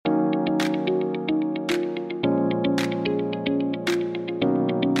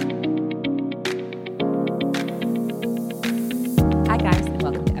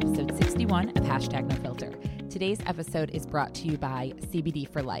#NoFilter. Today's episode is brought to you by CBD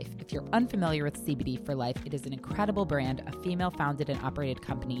for Life. If you're unfamiliar with CBD for Life, it is an incredible brand, a female-founded and operated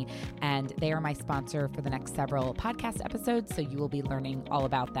company, and they are my sponsor for the next several podcast episodes, so you will be learning all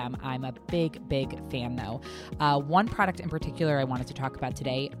about them. I'm a big fan, though. One product in particular I wanted to talk about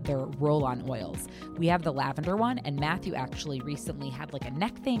today, their roll-on oils. We have the lavender one, and Matthew actually recently had like a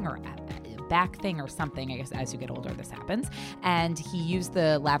neck thing or back thing or something. I guess as you get older, this happens. And he used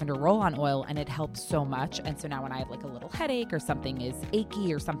the lavender roll-on oil and it helps so much. And so now when I have like a little headache or something is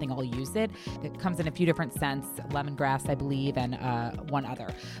achy or something, I'll use it. It comes in a few different scents, lemongrass, I believe, and one other.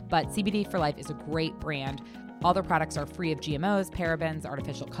 But CBD for Life is a great brand. All their products are free of GMOs, parabens,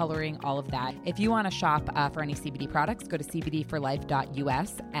 artificial coloring, all of that. If you want to shop for any CBD products, go to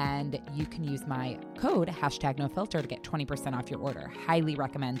cbdforlife.us and you can use my code #NoFilter to get 20% off your order. Highly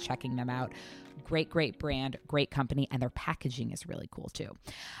recommend checking them out. Great brand, great company, and their packaging is really cool too.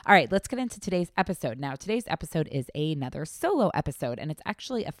 All right, let's get into today's episode. Now, today's episode is another solo episode, and it's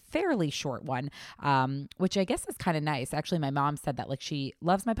actually a fairly short one, which I guess is kind of nice. Actually, my mom said that like she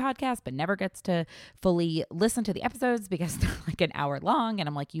loves my podcast, but never gets to fully listen to the episodes because they're like an hour long. And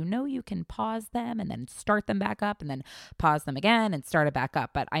I'm like, you can pause them and then start them back up and then pause them again and start it back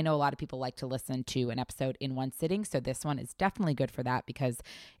up. But I know a lot of people like to listen to an episode in one sitting. So this one is definitely good for that because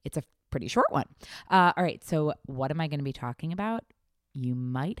it's a pretty short one. All right. So what am I going to be talking about? You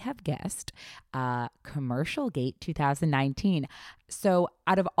might have guessed, Commercial Gate 2019. So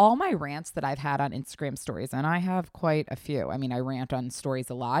out of all my rants that I've had on Instagram stories, and I have quite a few, I mean, I rant on stories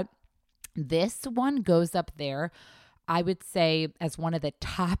a lot. This one goes up there, I would say, as one of the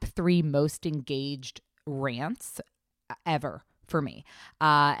top 3 most engaged rants ever for me.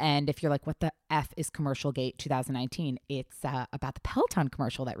 And if you're like, what the F is Commercial Gate 2019? It's about the Peloton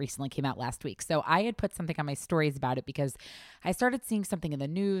commercial that recently came out last week. So I had put something on my stories about it because I started seeing something in the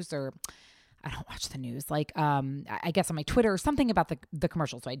news, or I don't watch the news, like I guess on my Twitter or something about the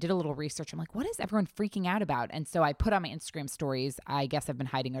commercial. So I did a little research. I'm like, what is everyone freaking out about? And so I put on my Instagram stories, I guess I've been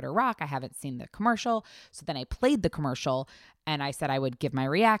hiding under a rock. I haven't seen the commercial. So then I played the commercial and I said I would give my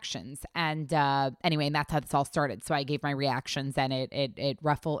reactions. And anyway, and that's how this all started. So I gave my reactions, and it didn't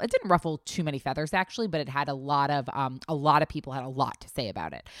ruffle too many feathers actually, but it had a lot of people had a lot to say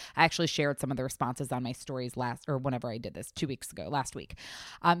about it. I actually shared some of the responses on my stories whenever I did this last week.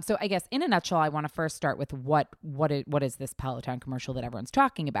 So I guess in a nutshell, I want to first start with what is this Peloton commercial that everyone's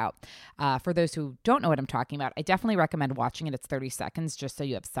talking about. For those who don't know what I'm talking about, I definitely recommend watching it. It's 30 seconds just so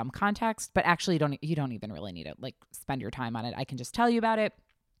you have some context, but actually you don't even really need to like spend your time on it. I can just tell you about it.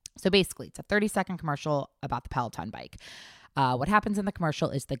 So basically, it's a 30-second commercial about the Peloton bike. What happens in the commercial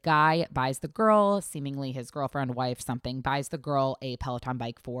is the guy buys the girl, seemingly his girlfriend, wife, something, buys the girl a Peloton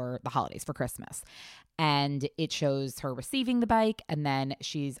bike for the holidays, for Christmas. And it shows her receiving the bike. And then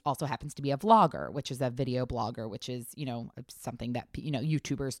she's also happens to be a vlogger, which is a video blogger, which is, something that,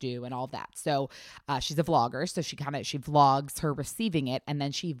 YouTubers do and all that. So she's a vlogger. So she vlogs her receiving it. And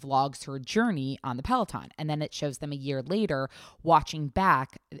then she vlogs her journey on the Peloton. And then it shows them a year later watching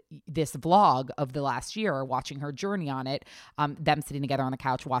back this vlog of the last year, watching her journey on it. Them sitting together on the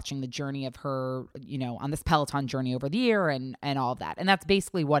couch, watching the journey of her, on this Peloton journey over the year and all of that. And that's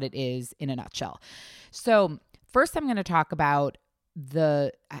basically what it is in a nutshell. So first I'm going to talk about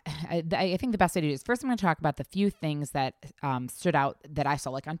I think the best way to do is first I'm going to talk about the few things that stood out that I saw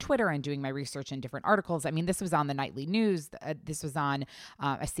like on Twitter and doing my research in different articles. I mean, this was on the nightly news. This was on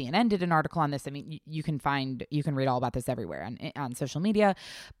a CNN did an article on this. I mean, you can read all about this everywhere on social media.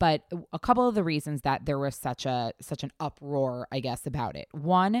 But a couple of the reasons that there was such an uproar, I guess, about it.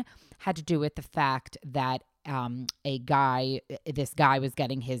 One had to do with the fact that this guy was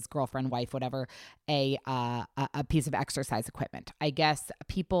getting his girlfriend, wife, whatever, a piece of exercise equipment. I guess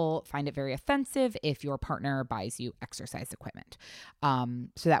people find it very offensive if your partner buys you exercise equipment.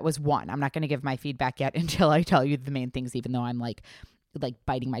 So that was one. I'm not going to give my feedback yet until I tell you the main things, even though I'm like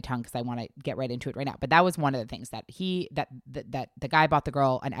biting my tongue because I want to get right into it right now. But that was one of the things that the guy bought the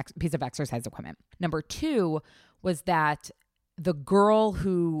girl a piece of exercise equipment. Number 2 was that the girl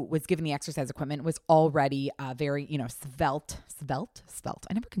who was given the exercise equipment was already very, svelte.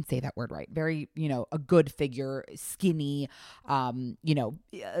 I never can say that word right. Very, a good figure, skinny. I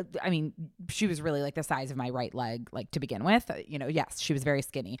mean, she was really like the size of my right leg, like to begin with. Yes, she was very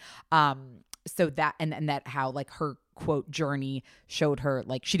skinny. So that and that how like her quote journey showed her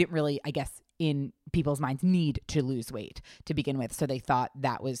like she didn't really, I guess, in people's minds need to lose weight to begin with. So they thought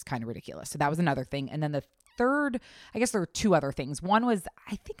that was kind of ridiculous. So that was another thing. And then the third, I guess there were 2 other things. One was,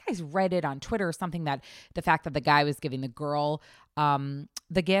 I think I read it on Twitter or something, that the fact that the guy was giving the girl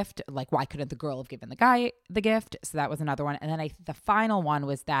the gift. Like, why couldn't the girl have given the guy the gift? So that was another one. And then the final one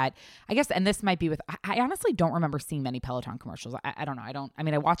was that, I guess, and this might be with, I honestly don't remember seeing many Peloton commercials. I don't know.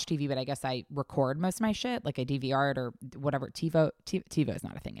 I watch TV, but I guess I record most of my shit. Like I DVR it or whatever. TiVo is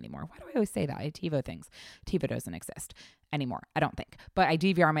not a thing anymore. Why do I always say that? I TiVo things. TiVo doesn't exist anymore, I don't think. But I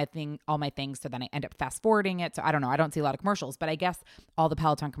DVR all my things, so then I end up fast forwarding it. So I don't know. I don't see a lot of commercials, but I guess all the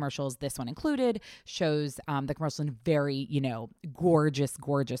Peloton commercials, this one included, shows the commercial in very,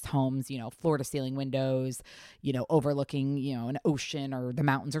 gorgeous homes, floor to ceiling windows, overlooking, an ocean or the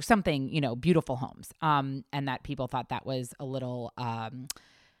mountains or something, beautiful homes. And that people thought that was a little,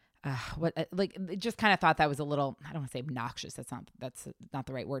 just kind of thought that was a little, I don't want to say obnoxious. That's not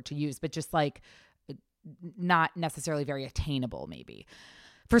the right word to use, but just like not necessarily very attainable maybe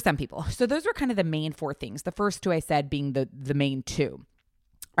for some people. So those were kind of the main 4 things. The first 2 I said being the main 2.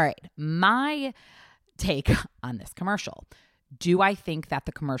 All right. My take on this commercial. Do I think that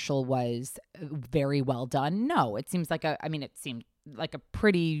the commercial was very well done? No, it seems like it seemed like a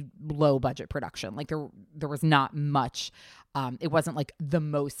pretty low budget production. Like there was not much. It wasn't like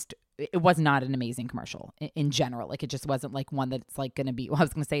it was not an amazing commercial in general. Like it just wasn't like one that's like going to be, I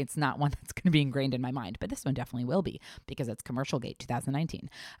was going to say it's not one that's going to be ingrained in my mind, but this one definitely will be because it's Commercial Gate 2019.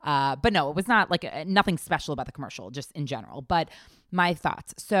 But no, it was not like nothing special about the commercial, just in general. But my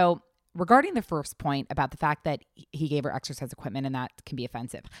thoughts. So regarding the first point about the fact that he gave her exercise equipment and that can be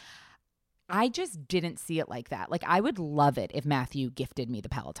offensive, I just didn't see it like that. Like I would love it if Matthew gifted me the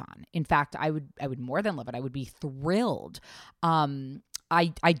Peloton. In fact, I would more than love it. I would be thrilled.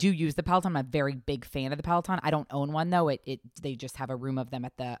 I do use the Peloton. I'm a very big fan of the Peloton. I don't own one though. They just have a room of them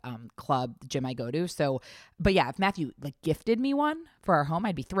at the gym I go to. So, but yeah, if Matthew like gifted me one for our home,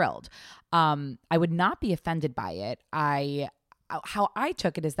 I'd be thrilled. I would not be offended by it. How I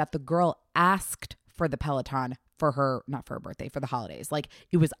took it is that the girl asked for the Peloton not for her birthday, for the holidays. Like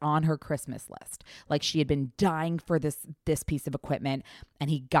it was on her Christmas list. Like she had been dying for this piece of equipment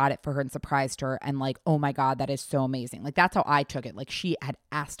and he got it for her and surprised her. And like, oh my God, that is so amazing. Like that's how I took it. Like she had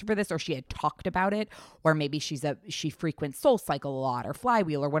asked for this or she had talked about it, or maybe she frequents Soul Cycle a lot or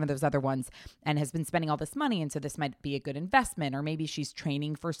Flywheel or one of those other ones and has been spending all this money. And so this might be a good investment, or maybe she's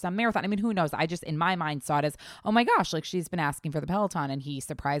training for some marathon. I mean, who knows? I just, in my mind, saw it as, oh my gosh, like she's been asking for the Peloton and he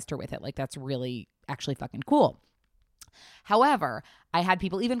surprised her with it. Like that's really actually fucking cool. However, I had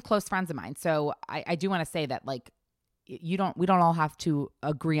people, even close friends of mine. So I do want to say that like, we don't all have to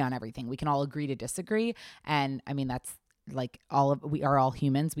agree on everything. We can all agree to disagree. And I mean, that's like we are all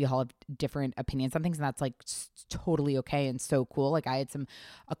humans. We all have different opinions on things, and that's like totally okay and so cool. Like I had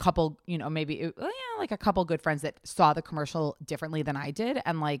a couple, like a couple good friends that saw the commercial differently than I did.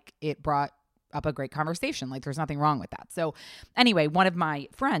 And like it brought up a great conversation. Like there's nothing wrong with that. So anyway, one of my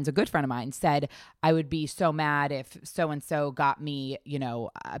friends, a good friend of mine, said I would be so mad if so-and-so got me,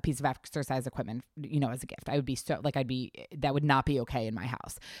 a piece of exercise equipment, as a gift. I would be that would not be okay in my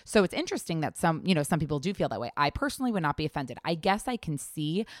house. So it's interesting that some people do feel that way. I personally would not be offended. I guess I can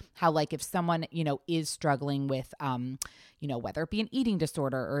see how like if someone, is struggling with, whether it be an eating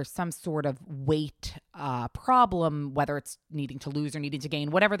disorder or some sort of weight problem, whether it's needing to lose or needing to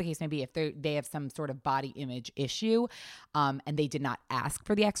gain, whatever the case may be, if they have some sort of body image issue and they did not ask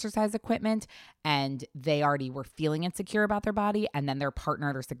for the exercise equipment and they already were feeling insecure about their body, and then their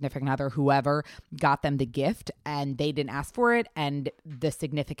partner, their significant other, whoever got them the gift and they didn't ask for it, and the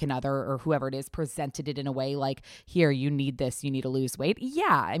significant other or whoever it is presented it in a way like, here, you need this, you need to lose weight. Yeah,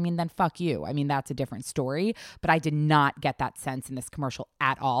 I mean, then fuck you. I mean, that's a different story, but I did not get that sense in this commercial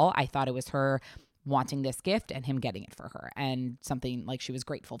at all. I thought it was her wanting this gift and him getting it for her, and something like she was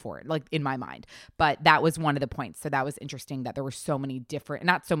grateful for it, like in my mind. But that was one of the points. So that was interesting that there were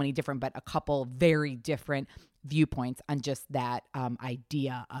not so many different, but a couple very different viewpoints on just that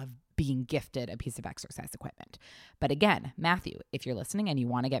idea of being gifted a piece of exercise equipment. But again, Matthew, if you're listening and you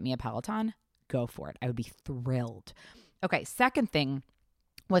want to get me a Peloton, go for it. I would be thrilled. Okay, second thing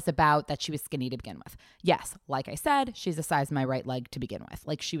was about that she was skinny to begin with. Yes, like I said, she's the size of my right leg to begin with.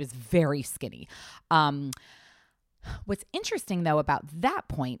 Like she was very skinny. What's interesting though about that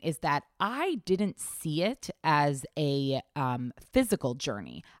point is that I didn't see it as a physical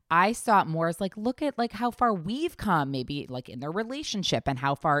journey. I saw it more as like, look at like how far we've come, maybe like in their relationship, and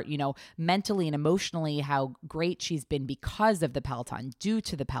how far, mentally and emotionally, how great she's been because of the Peloton, due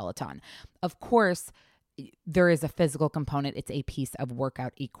to the Peloton. Of course, there is a physical component. It's a piece of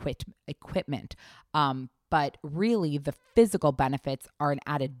workout equipment. But really the physical benefits are an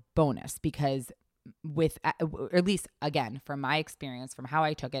added bonus because with, or at least again, from my experience, from how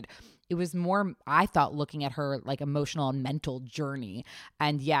I took it, it was more, I thought, looking at her like emotional and mental journey.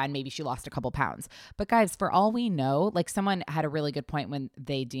 And and maybe she lost a couple pounds. But guys, for all we know, like someone had a really good point when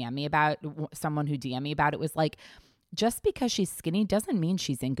they DM me about, someone who DM me about it was like, just because she's skinny doesn't mean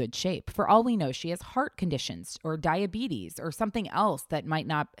she's in good shape. For all we know, she has heart conditions or diabetes or something else that might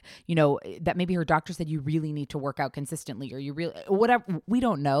not, that maybe her doctor said you really need to work out consistently, or you really, whatever. We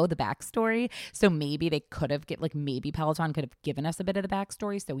don't know the backstory. So maybe they could have, maybe Peloton could have given us a bit of the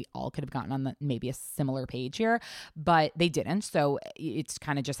backstory, so we all could have gotten on maybe a similar page here, but they didn't. So it's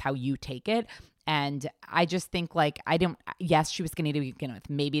kind of just how you take it. And I just think yes, she was skinny to begin with.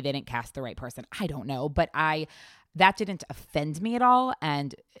 Maybe they didn't cast the right person. I don't know. But that didn't offend me at all.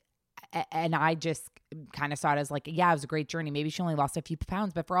 And I just kind of saw it as like, yeah, it was a great journey. Maybe she only lost a few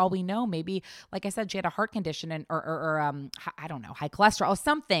pounds, but for all we know, maybe, like I said, she had a heart condition or I don't know, high cholesterol or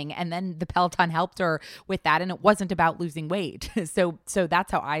something. And then the Peloton helped her with that. And it wasn't about losing weight. So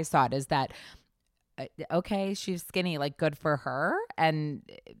that's how I saw it, is that, okay, she's skinny, like good for her. And,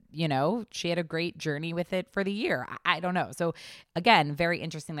 she had a great journey with it for the year. I don't know. So again, very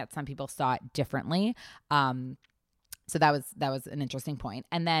interesting that some people saw it differently. So that was an interesting point.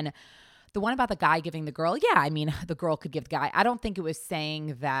 And then the one about the guy giving the girl, the girl could give the guy. I don't think it was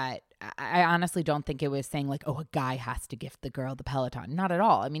saying that. I honestly don't think it was saying like, oh, a guy has to gift the girl the Peloton. Not at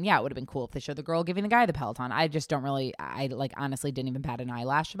all. I mean, it would have been cool if they showed the girl giving the guy the Peloton. I just don't really, honestly didn't even bat an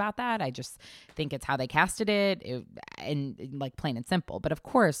eyelash about that. I just think it's how they casted it, and like plain and simple. But of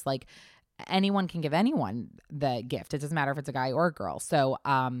course, like anyone can give anyone the gift. It doesn't matter if it's a guy or a girl. So,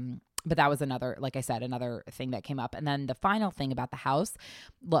 but that was another, like I said, another thing that came up. And then the final thing about the house,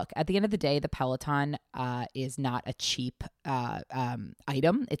 look, at the end of the day, the Peloton is not a cheap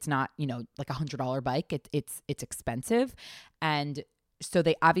item. It's not, like $100 bike. It's expensive. And so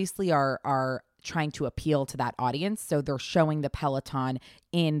they obviously are trying to appeal to that audience. So they're showing the Peloton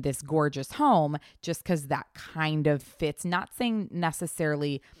in this gorgeous home just because that kind of fits. Not saying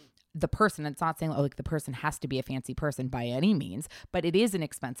necessarily the person, it's not saying the person has to be a fancy person by any means, but it is an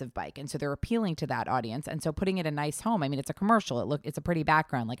expensive bike. And so they're appealing to that audience. And so putting it in a nice home, it's a commercial. It's a pretty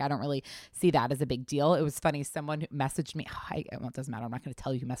background. Like, I don't really see that as a big deal. It was funny. Someone messaged me. It doesn't matter. I'm not going to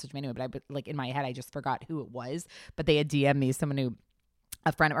tell you who messaged me anyway, but in my head, I just forgot who it was, but they had DM'd me,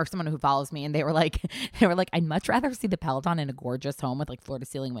 a friend or someone who follows me, and they were like, I'd much rather see the Peloton in a gorgeous home with like floor to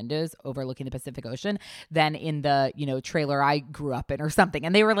ceiling windows overlooking the Pacific Ocean than in the, trailer I grew up in or something.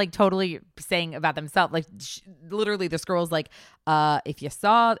 And they were like totally saying about themselves, like literally this girl was like, if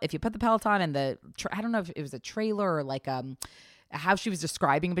you put the Peloton in I don't know if it was a trailer or like, how she was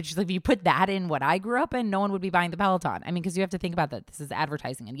describing, but she's like, if you put that in what I grew up in, no one would be buying the Peloton. Because you have to think about that. This is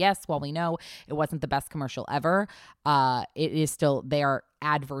advertising. And yes, while we know it wasn't the best commercial ever, it is still, they are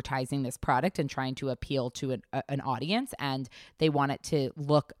advertising this product and trying to appeal to an audience, and they want it to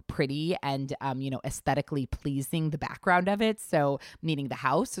look pretty and, aesthetically pleasing, the background of it. So meaning the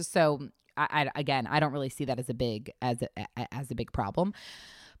house. So I don't really see that as a big problem.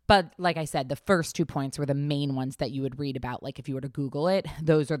 But like I said, the first 2 points were the main ones that you would read about. Like if you were to Google it,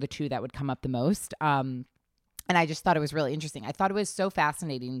 those are the two that would come up the most. And I just thought it was really interesting. I thought it was so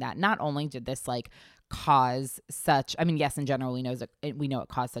fascinating that not only did this like cause such, yes, in general, we know it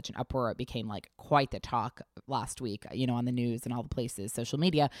caused such an uproar. It became like quite the talk last week, on the news and all the places, social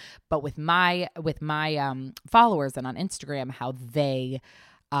media. But with my followers and on Instagram, how they,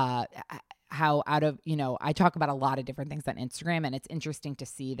 I talk about a lot of different things on Instagram, and it's interesting to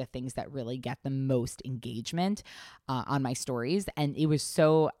see the things that really get the most engagement on my stories. And it was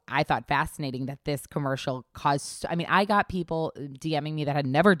I thought fascinating that this commercial caused, I got people DMing me that had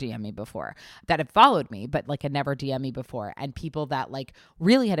never DM'd me before, that had followed me, but like had never DM'd me before, and people that like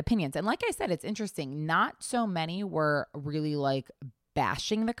really had opinions. And like I said, it's interesting. Not so many were really like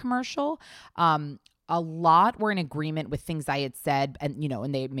bashing the commercial. A lot were in agreement with things I had said, and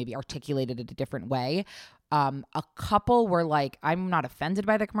and they maybe articulated it a different way. A couple were like, I'm not offended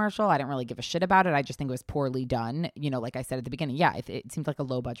by the commercial. I didn't really give a shit about it. I just think it was poorly done. Like I said at the beginning, it seemed like a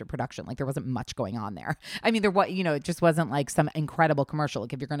low budget production. Like there wasn't much going on there. There was, it just wasn't like some incredible commercial.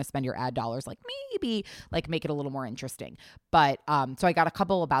 Like if you're going to spend your ad dollars, like maybe like make it a little more interesting. But, so I got a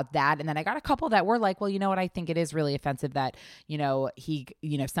couple about that. And then I got a couple that were like, well, you know what? I think it is really offensive that,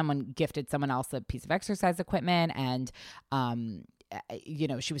 someone gifted someone else a piece of exercise equipment, and,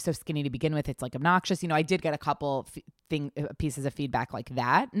 she was so skinny to begin with. It's like obnoxious. I did get a couple pieces of feedback like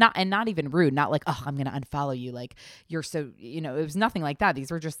that. Not even rude. Not like, oh, I'm going to unfollow you. Like you're so, it was nothing like that. These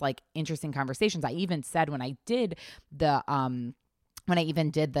were just like interesting conversations. I even said when I did the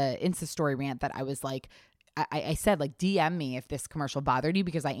Insta story rant that I was like, I said like, DM me if this commercial bothered you,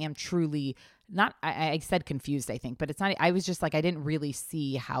 because I am truly I said confused, I think, but it's not, I was just like, I didn't really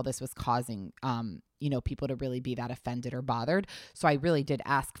see how this was causing, people to really be that offended or bothered. So I really did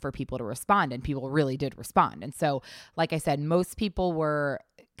ask for people to respond, and people really did respond. And so, like I said, most people were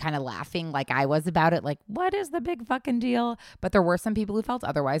kind of laughing like I was about it, like, what is the big fucking deal? But there were some people who felt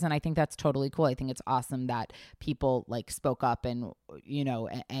otherwise. And I think that's totally cool. I think it's awesome that people like spoke up and,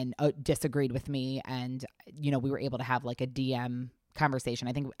 disagreed with me. And, we were able to have like a DM conversation.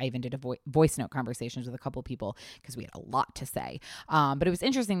 I think I even did a voice note conversations with a couple of people because we had a lot to say. But it was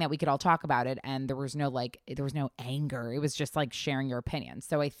interesting that we could all talk about it, and there was no anger. It was just like sharing your opinion.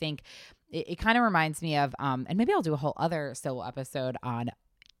 So I think it kind of reminds me of, and maybe I'll do a whole other solo episode on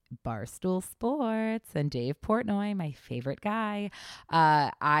Barstool Sports and Dave Portnoy, my favorite guy.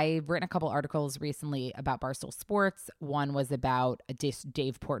 I've written a couple articles recently about Barstool Sports. One was about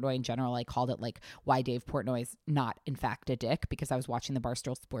Dave Portnoy in general. I called it like why Dave Portnoy is not in fact a dick, because I was watching the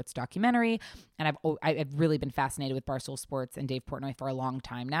Barstool Sports documentary, and I've really been fascinated with Barstool Sports and Dave Portnoy for a long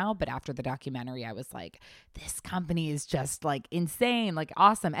time now. But after the documentary, I was like, this company is just like insane, like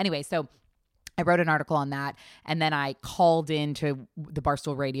awesome. Anyway, so I wrote an article on that, and then I called into the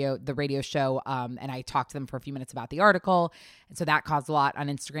Barstool the radio show, and I talked to them for a few minutes about the article. And so that caused a lot on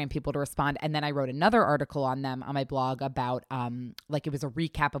Instagram, people to respond. And then I wrote another article on them on my blog about, it was a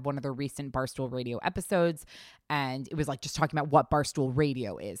recap of one of their recent Barstool Radio episodes. And it was like just talking about what Barstool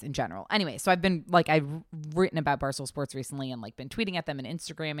Radio is in general. Anyway, so I've written about Barstool Sports recently, and like been tweeting at them and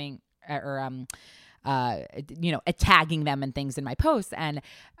Instagramming or tagging them and things in my posts. And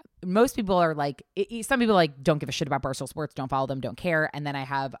most people are like, some people like don't give a shit about Barstool Sports, don't follow them, don't care. And then I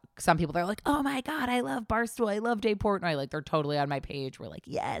have some people that are like, oh my God, I love Barstool, I love Dave Portnoy. Like they're totally on my page. We're like,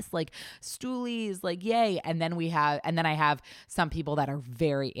 yes, like Stoolies, like yay. And then I have some people that are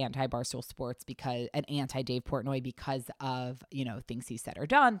very anti Barstool Sports and anti Dave Portnoy because of, things he said or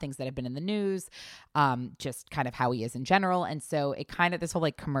done, things that have been in the news, just kind of how he is in general. And so it kind of, this whole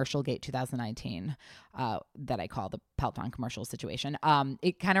like commercial gate 2019 that I call the Peloton commercial situation,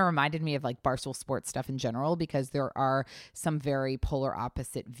 it kind of reminded me of like Barstool Sports stuff in general, because there are some very polar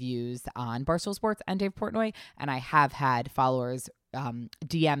opposite views on Barstool Sports and Dave Portnoy. And I have had followers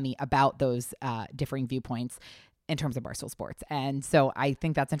DM me about those differing viewpoints in terms of Barstool Sports. And so I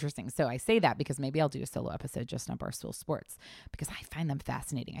think that's interesting. So I say that because maybe I'll do a solo episode just on Barstool Sports, because I find them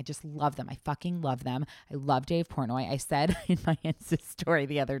fascinating. I just love them. I fucking love them. I love Dave Portnoy. I said in my Insta story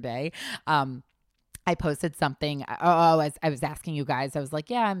the other day, I posted something. I was asking you guys, I was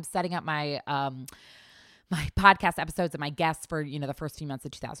like, yeah, I'm setting up my my podcast episodes and my guests for, the first few months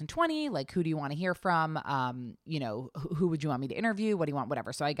of 2020. Like, who do you want to hear from? Who would you want me to interview? What do you want?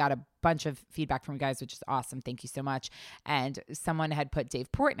 Whatever. So I got a bunch of feedback from you guys, which is awesome. Thank you so much. And someone had put Dave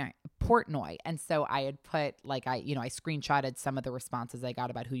Portnoy. And so I had put I screenshotted some of the responses I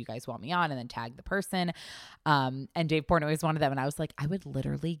got about who you guys want me on, and then tagged the person. And Dave Portnoy is one of them. And I was like, I would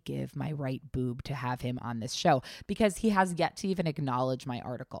literally give my right boob to have him on this show, because he has yet to even acknowledge my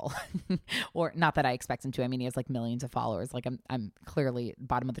article or not that I expect him to. I mean, he has like millions of followers. Like I'm clearly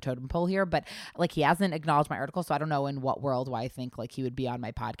bottom of the totem pole here, but like he hasn't acknowledged my article. So I don't know in what world why I think like he would be on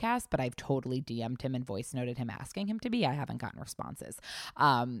my podcast, but I've totally DM'd him and voice noted him asking him to be. I haven't gotten responses.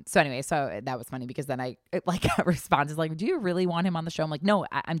 So anyway, so that was funny, because then I got responses like, do you really want him on the show? I'm like, no,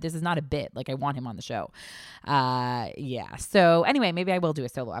 this is not a bit. Like I want him on the show. Yeah. So anyway, maybe I will do a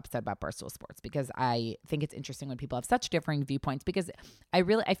solo episode about Barstool Sports, because I think it's interesting when people have such differing viewpoints, because I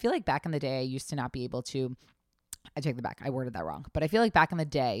feel like back in the day, I used to not be able to, I take that back. I worded that wrong. But I feel like back in the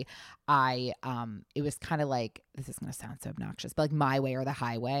day, it was kind of like, this is going to sound so obnoxious, but like my way or the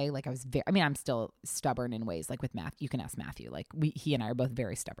highway. Like I'm still stubborn in ways, like with Matthew. You can ask Matthew, like he and I are both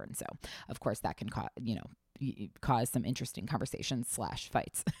very stubborn. So of course that can cause some interesting conversations /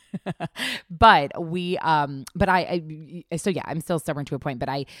 fights. But I'm still stubborn to a point, but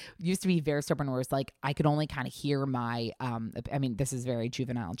I used to be very stubborn, where it's like, I could only kind of hear my, this is very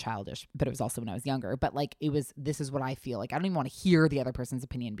juvenile and childish, but it was also when I was younger, but like, this is what I feel like. I don't even want to hear the other person's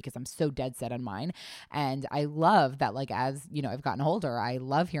opinion, because I'm so dead set on mine. And I love that, like, as I've gotten older, I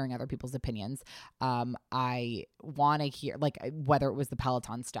love hearing other people's opinions. I want to hear, like, whether it was the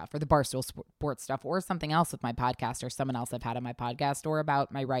Peloton stuff or the Barstool Sports stuff or something else with my podcast or someone else I've had on my podcast or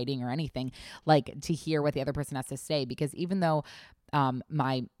about my writing or anything, like, to hear what the other person has to say, because even though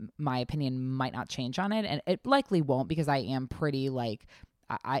my opinion might not change on it, and it likely won't, because I am pretty like,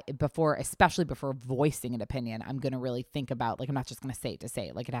 especially before voicing an opinion, I'm going to really think about, like, I'm not just going to say it to say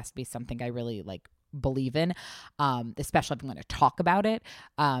it. Like, it has to be something I really like believe in, especially if I'm going to talk about it.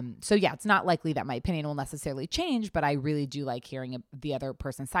 So yeah, it's not likely that my opinion will necessarily change, but I really do like hearing the other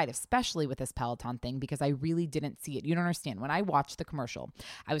person's side, especially with this Peloton thing, because I really didn't see it. You don't understand. When I watched the commercial,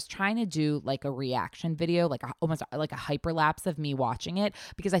 I was trying to do like a reaction video, almost like a hyperlapse of me watching it,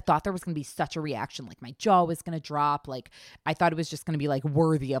 because I thought there was going to be such a reaction. Like my jaw was going to drop. Like I thought it was just going to be like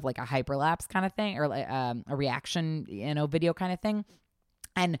worthy of like a hyperlapse kind of thing, or like a reaction, video kind of thing.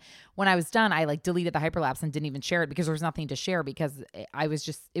 And when I was done, I like deleted the hyperlapse and didn't even share it because there was nothing to share, because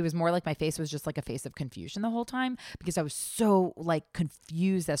it was more like my face was just like a face of confusion the whole time, because I was so like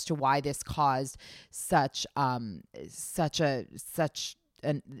confused as to why this caused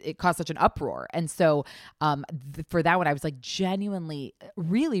it caused such an uproar. And so for that one, I was like genuinely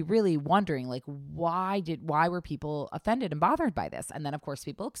really, really wondering, like, why were people offended and bothered by this? And then of course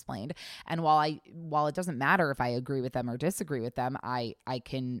people explained. And while it doesn't matter if I agree with them or disagree with them, I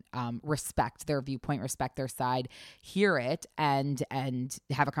can respect their viewpoint, respect their side, hear it, and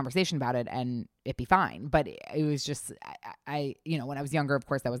have a conversation about it, and it be fine. But it was just, I when I was younger, of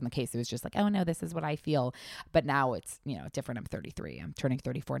course that wasn't the case. It was just like, oh no, this is what I feel. But now it's, different. I'm 33. I'm turning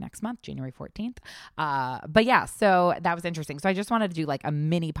 34 next month, January 14th. But yeah, so that was interesting. So I just wanted to do like a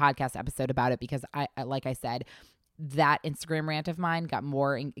mini podcast episode about it, because like I said, that Instagram rant of mine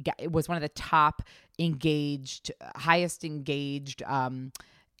it was one of the top highest engaged,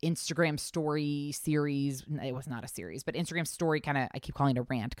 Instagram story series. It was not a series, but Instagram story kind of, I keep calling it a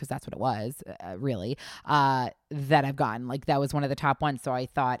rant because that's what it was, really, that I've gotten. Like that was one of the top ones. So I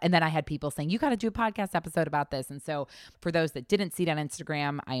thought, and then I had people saying, you got to do a podcast episode about this. And so for those that didn't see it on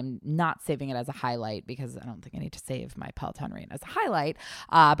Instagram, I am not saving it as a highlight, because I don't think I need to save my Peloton rant as a highlight.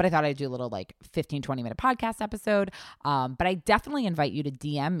 But I thought I'd do a little like 15, 20 minute podcast episode. But I definitely invite you to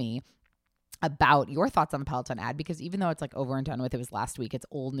DM me about your thoughts on the Peloton ad, because even though it's like over and done with, it was last week, it's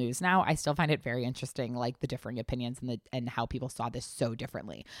old news now, I still find it very interesting, like the differing opinions and how people saw this so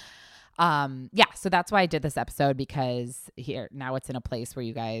differently. So that's why I did this episode, because now it's in a place where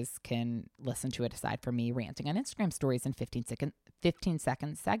you guys can listen to it aside from me ranting on Instagram stories in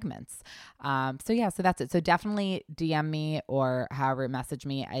 15-second segments. So that's it. So definitely DM me, or however message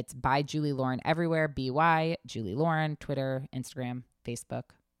me. It's by Julie Lauren everywhere, BY Julie Lauren, Twitter, Instagram, Facebook,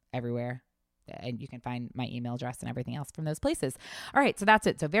 everywhere. And you can find my email address and everything else from those places. All right. So that's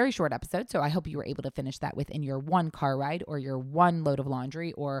it. So very short episode. So I hope you were able to finish that within your one car ride, or your one load of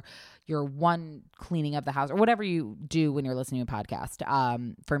laundry, or your one cleaning of the house, or whatever you do when you're listening to a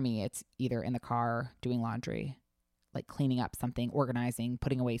podcast. For me, it's either in the car doing laundry, like cleaning up something, organizing,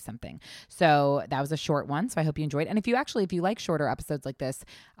 putting away something. So that was a short one. So I hope you enjoyed. And if you like shorter episodes like this,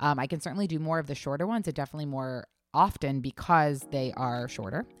 I can certainly do more of the shorter ones. It definitely more often, because they are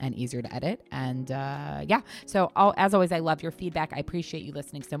shorter and easier to edit. And so as always, I love your feedback. I appreciate you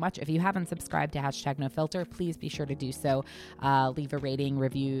listening so much. If you haven't subscribed to #NoFilter, please be sure to do so. Leave a rating,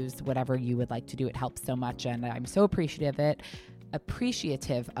 reviews, whatever you would like to do. It helps so much, and I'm so appreciative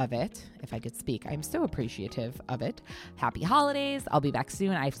of it. If I could speak, I'm so appreciative of it. Happy holidays. I'll be back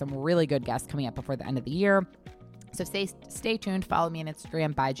soon. I have some really good guests coming up before the end of the year. So stay tuned. Follow me on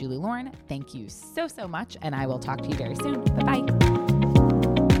Instagram by Julie Lauren. Thank you so much. And I will talk to you very soon. Bye-bye.